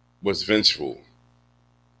was vengeful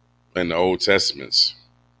in the Old Testaments.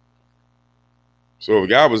 So if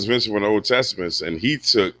God was vengeful in the Old Testaments and he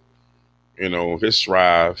took, his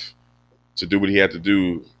strive to do what he had to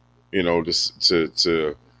do,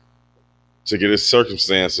 to get his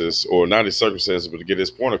circumstances, or not his circumstances, but to get his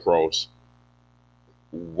point across,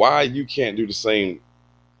 why you can't do the same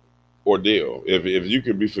ordeal? If you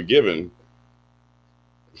could be forgiven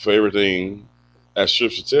for everything as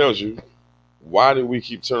scripture tells you, why do we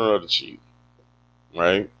keep turning the other cheek?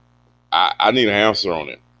 Right? I need an answer on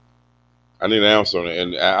it. I need an answer on it,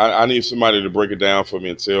 and I need somebody to break it down for me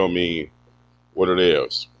and tell me what it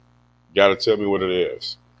is. Got to tell me what it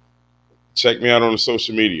is. Check me out on the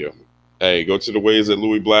social media. Hey, go to the ways at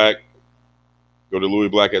Louis Black. Go to Louis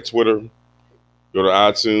Black at Twitter. Go to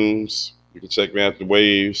iTunes. You can check me out the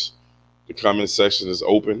waves. The comment section is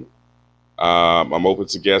open. I'm open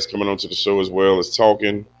to guests coming onto the show as well as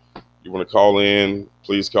talking. You want to call in,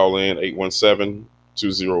 please call in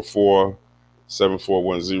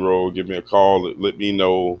 817-204-7410. Give me a call. Let me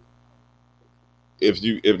know if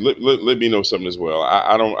let me know something as well.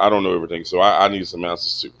 I don't know everything, so I need some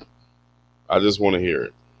answers too. I just want to hear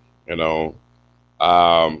it. You know,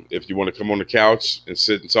 if you want to come on the couch and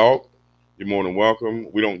sit and talk, you're more than welcome.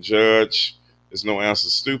 We don't judge. There's no answer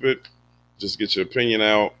stupid. Just get your opinion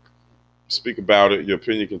out. Speak about it. Your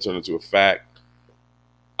opinion can turn into a fact.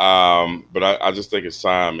 But I just think it's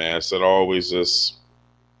time, man. Instead of always just,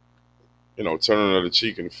 turning the other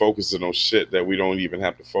cheek and focusing on shit that we don't even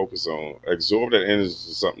have to focus on. Absorb that energy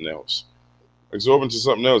to something else. Absorb into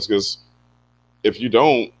something else, because if you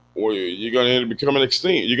don't, well, you're gonna end up becoming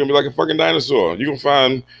extinct. You're gonna be like a fucking dinosaur. You're gonna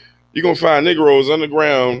find Negroes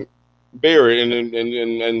underground buried, and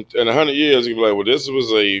in 100 years you'll be like, well, this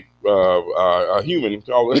was a human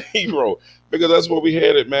called a Negro, because that's where we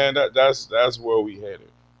headed, man. That's where we headed.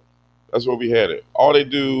 That's where we headed. All they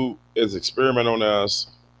do is experiment on us.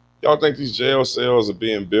 Y'all think these jail cells are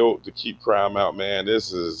being built to keep crime out, man?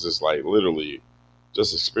 This is just like literally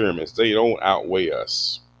just experiments. They don't outweigh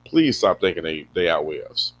us. Please stop thinking they outweigh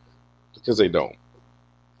us, because they don't.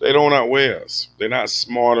 They don't outweigh us. They're not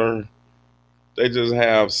smarter. They just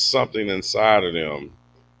have something inside of them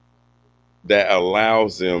that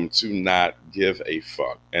allows them to not give a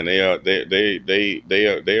fuck, and they are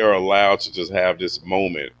allowed to just have this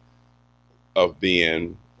moment of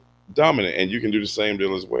being dominant, and you can do the same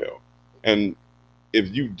deal as well. And if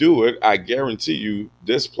you do it, I guarantee you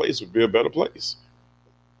this place would be a better place.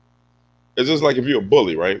 It's just like if you're a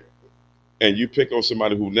bully, right? And you pick on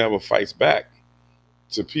somebody who never fights back,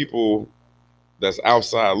 to people that's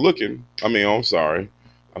outside looking. I mean, I'm sorry,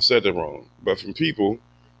 I said that wrong. But from people,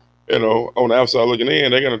 on the outside looking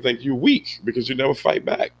in, they're gonna think you weak because you never fight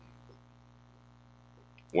back.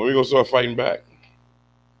 When are we gonna start fighting back?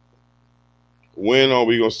 When are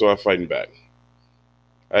we gonna start fighting back?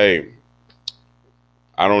 Hey,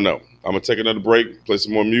 I don't know. I'm gonna take another break, play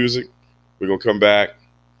some more music. We're gonna come back.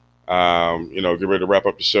 Get ready to wrap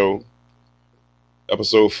up the show.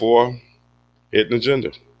 Episode 4, Hidden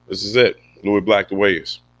Agenda. This is it. Louis Black, the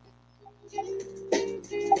Waves.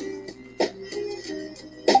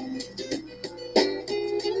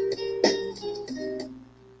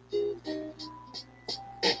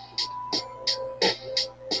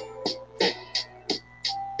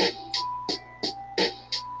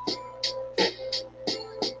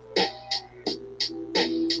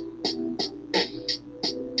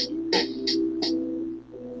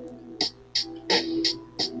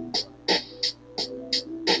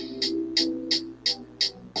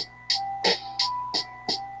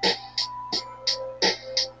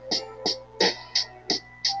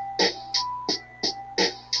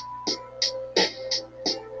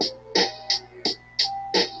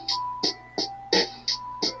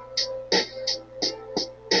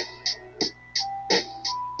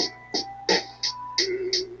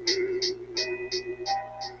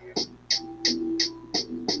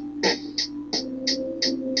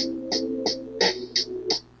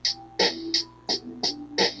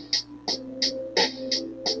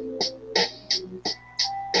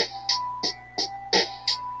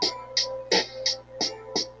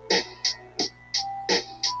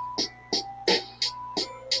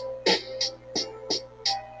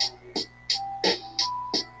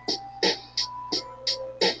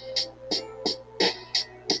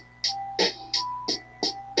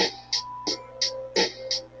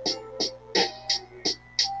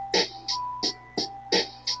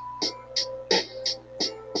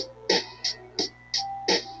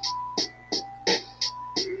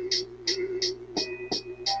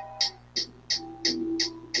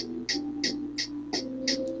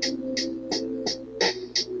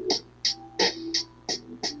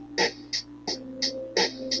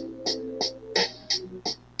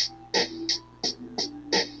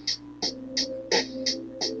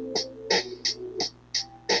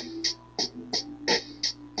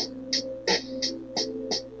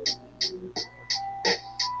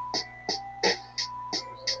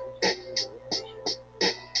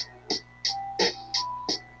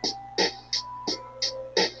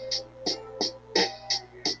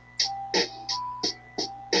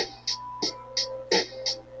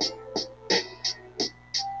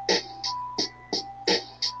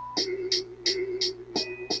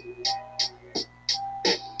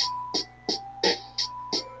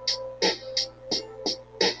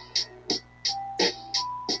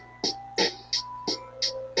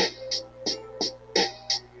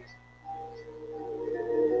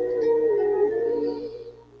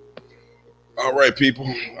 All right, people.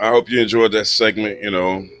 I hope you enjoyed that segment.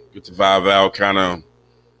 Get the vibe out, kind of,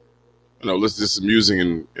 listen to some music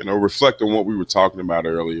and reflect on what we were talking about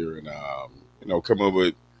earlier, and come up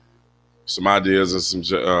with some ideas and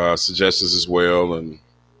some suggestions as well. And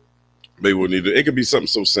maybe we'll need to. It could be something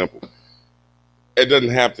so simple. It doesn't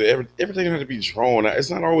have to. Everything doesn't have to be drawn out.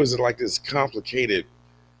 It's not always like this complicated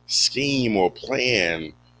scheme or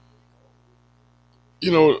plan.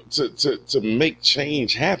 To make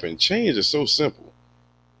change happen. Change is so simple.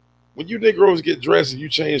 When you Negroes get dressed and you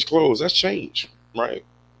change clothes, that's change, right?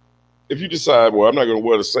 If you decide, well, I'm not going to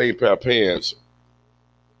wear the same pair of pants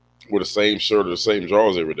with the same shirt or the same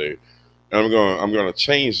drawers every day, and I'm going to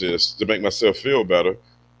change this to make myself feel better.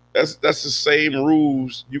 That's the same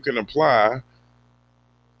rules you can apply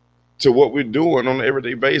to what we're doing on an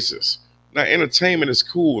everyday basis. Now, entertainment is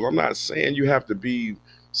cool. I'm not saying you have to be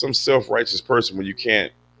some self-righteous person when you can't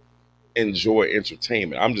enjoy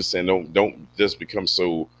entertainment. I'm just saying don't just become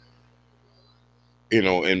so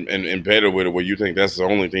and embedded with it where you think that's the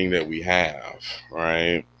only thing that we have,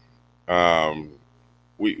 right? Um,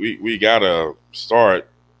 we gotta start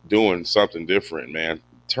doing something different, man.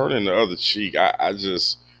 Turning the other cheek. I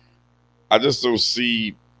just don't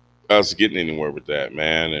see us getting anywhere with that,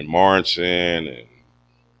 man. And marching and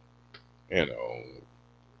you know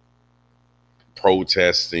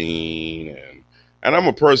protesting and I'm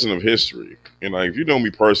a person of history. If you know me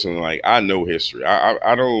personally, like I know history.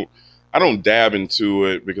 I don't dab into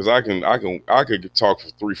it because I could talk for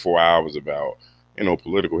 3-4 hours about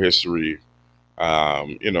political history,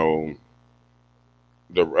 um, you know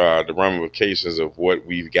the ramifications of what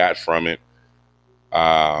we've got from it.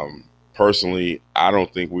 Personally, I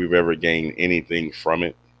don't think we've ever gained anything from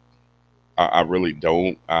it. I really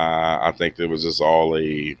don't. I think it was just all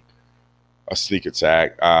a sneak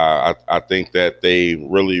attack. I think that they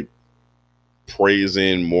really praise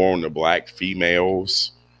in more on the black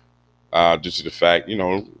females, due to the fact,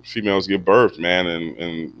 females give birth, man,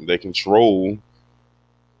 and they control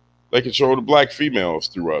the black females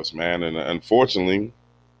through us, man. And unfortunately,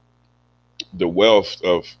 the wealth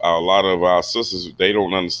of a lot of our sisters, they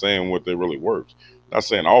don't understand what they're really worth. Not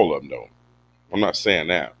saying all of them don't. I'm not saying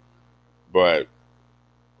that, but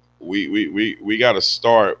we got to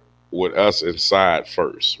start with us inside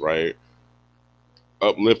first, right?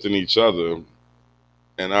 Uplifting each other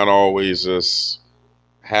and not always just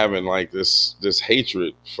having like this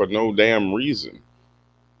hatred for no damn reason.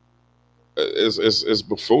 It's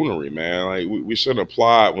buffoonery, man. Like we shouldn't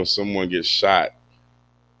applaud when someone gets shot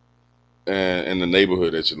in the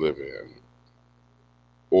neighborhood that you live in,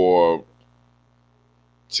 or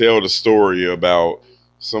tell the story about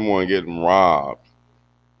someone getting robbed,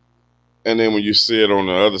 and then when you see it on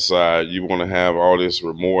the other side, you want to have all this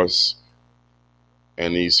remorse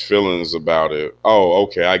and these feelings about it. Oh,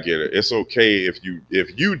 okay, I get it. It's okay if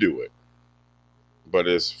you do it, but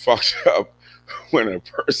it's fucked up when a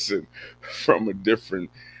person from a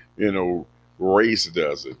different, you know, race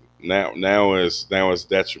does it. Now it's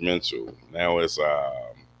detrimental. Now it's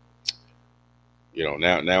now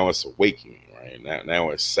it's awakening, right?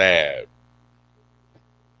 Now it's sad.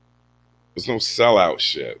 There's no sellout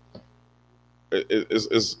shit.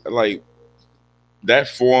 It's like that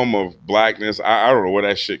form of blackness. I don't know where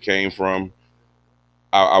that shit came from.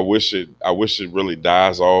 I wish it really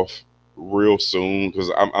dies off real soon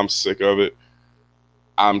because I'm sick of it.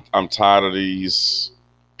 I'm tired of these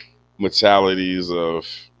mentalities of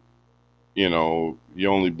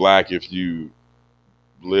you're only black if you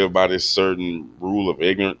live by this certain rule of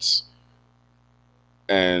ignorance,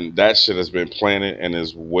 and that shit has been planted and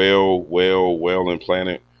is well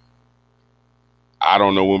implanted. I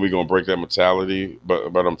don't know when we're gonna break that mentality,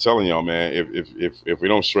 but I'm telling y'all, man, if we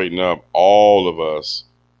don't straighten up, all of us,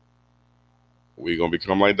 we're gonna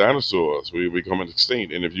become like dinosaurs. We becoming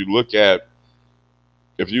extinct. And if you look at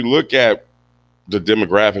the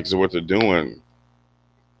demographics of what they're doing,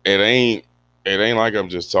 it ain't like I'm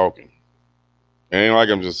just talking. It ain't like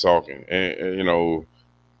I'm just talking. And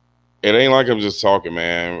it ain't like I'm just talking,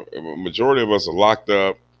 man. Majority of us are locked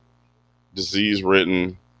up, disease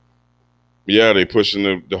ridden. Yeah, they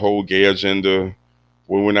pushing the whole gay agenda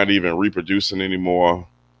when we're not even reproducing anymore.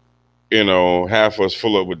 Half of us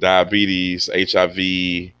full up with diabetes,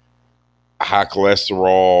 HIV, high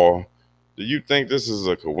cholesterol. Do you think this is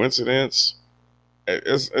a coincidence?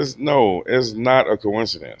 It's no, it's not a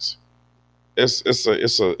coincidence. It's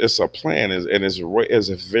a plan, and it's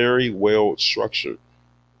very well structured,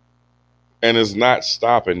 and it's not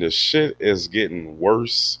stopping. The shit is getting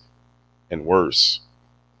worse and worse.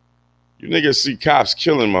 You niggas see cops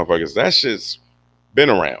killing motherfuckers. That shit's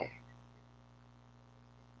been around.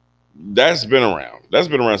 That's been around. That's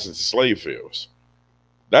been around since the slave fields.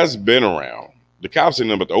 That's been around. The cops ain't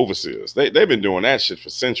nothing but the overseers. They've been doing that shit for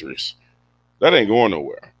centuries. That ain't going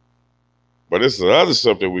nowhere. But it's the other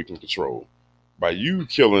stuff that we can control. By you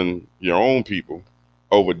killing your own people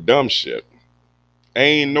over dumb shit,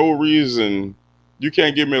 ain't no reason you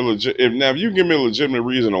can't give me a legit. If you give me a legitimate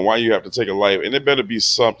reason on why you have to take a life, and it better be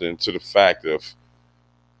something to the fact of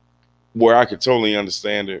where I could totally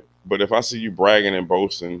understand it. But if I see you bragging and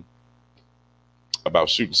boasting about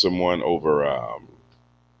shooting someone over,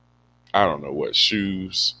 I don't know what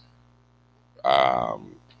shoes,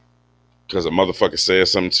 um, because a motherfucker said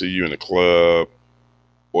something to you in the club,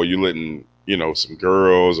 or you letting some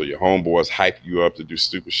girls or your homeboys hype you up to do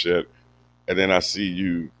stupid shit, and then I see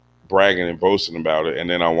you bragging and boasting about it, and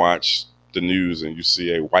then I watch the news and you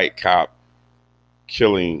see a white cop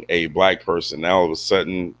killing a black person. Now all of a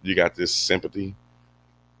sudden you got this sympathy.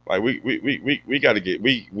 Like we got to get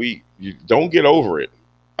you don't get over it.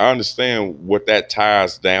 I understand what that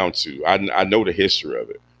ties down to. I know the history of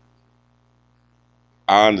it.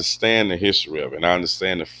 I understand the history of it. And I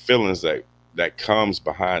understand the feelings that comes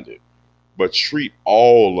behind it. But treat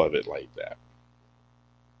all of it like that.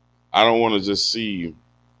 I don't want to just see,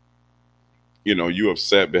 you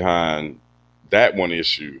upset behind that one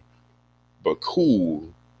issue, but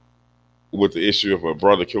cool with the issue of a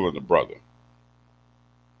brother killing a brother.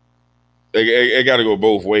 It got to go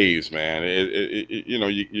both ways, man.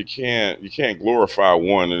 You can't glorify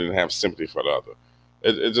one and then have sympathy for the other.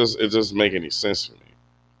 It just make any sense for me,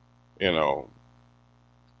 you know.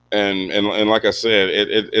 And like I said,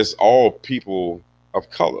 it's all people of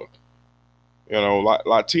color.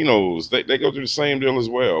 Latinos, they go through the same deal as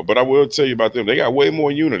well. But I will tell you about them. They got way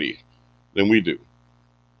more unity than we do.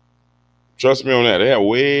 Trust me on that. They have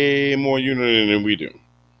way more unity than we do.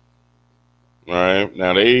 All right.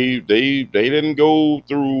 Now they didn't go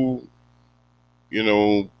through, you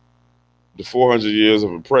know, the 400 years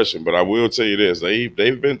of oppression, but I will tell you this: they've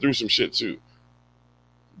been through some shit too.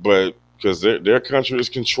 But because their country is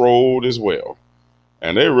controlled as well,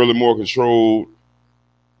 and they're really more controlled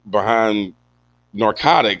behind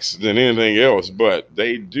narcotics than anything else. But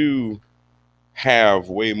they do have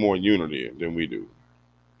way more unity than we do.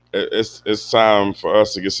 It's time for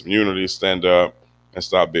us to get some unity, stand up, and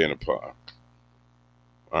stop being a pawn.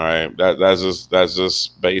 All right, that's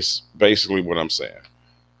just basically what I'm saying.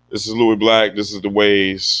 This is Louis Black. This is the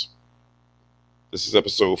ways. This is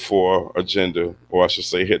episode 4, Agenda, or I should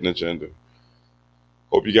say, Hidden Agenda.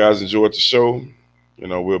 Hope you guys enjoyed the show.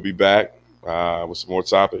 We'll be back with some more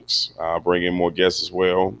topics. Bring in more guests as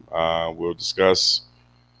well. We'll discuss,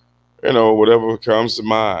 whatever comes to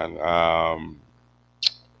mind.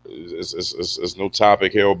 It's no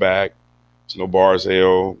topic held back. It's no bars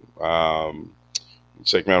held.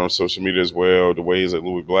 Check me out on social media as well. The ways at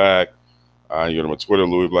Louis Black. You go to my Twitter,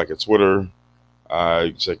 Louis Black at Twitter. You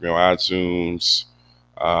can check me on iTunes.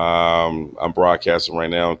 I'm broadcasting right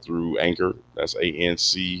now through Anchor. That's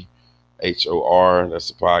ANCHOR. That's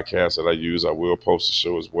the podcast that I use. I will post the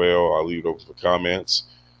show as well. I'll leave it open for comments.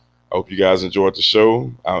 I hope you guys enjoyed the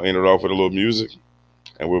show. I'll end it off with a little music,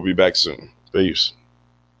 and we'll be back soon. Peace.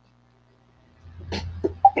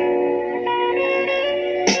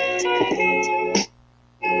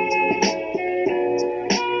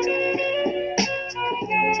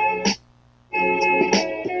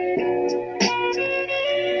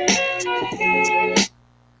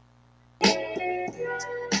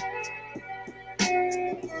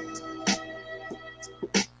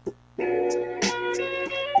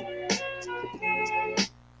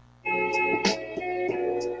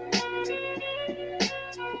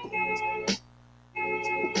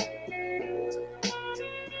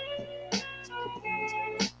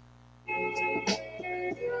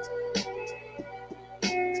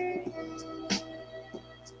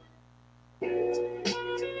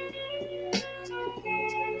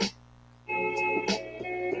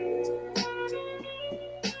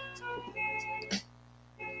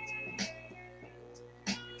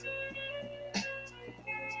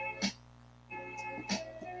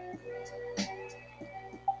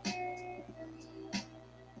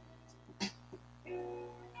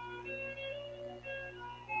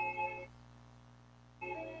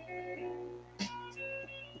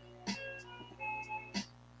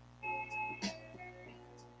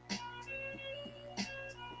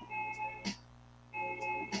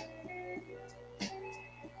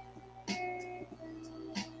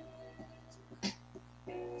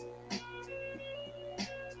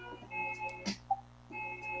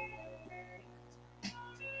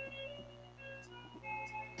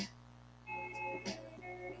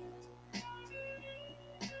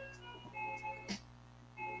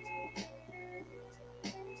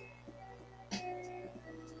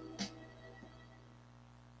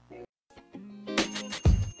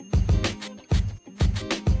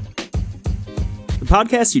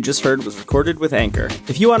 podcast you just heard was recorded with Anchor.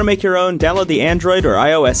 If you want to make your own, download the Android or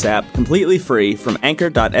iOS app completely free from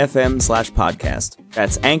anchor.fm/podcast.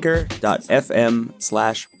 That's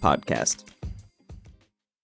anchor.fm/podcast.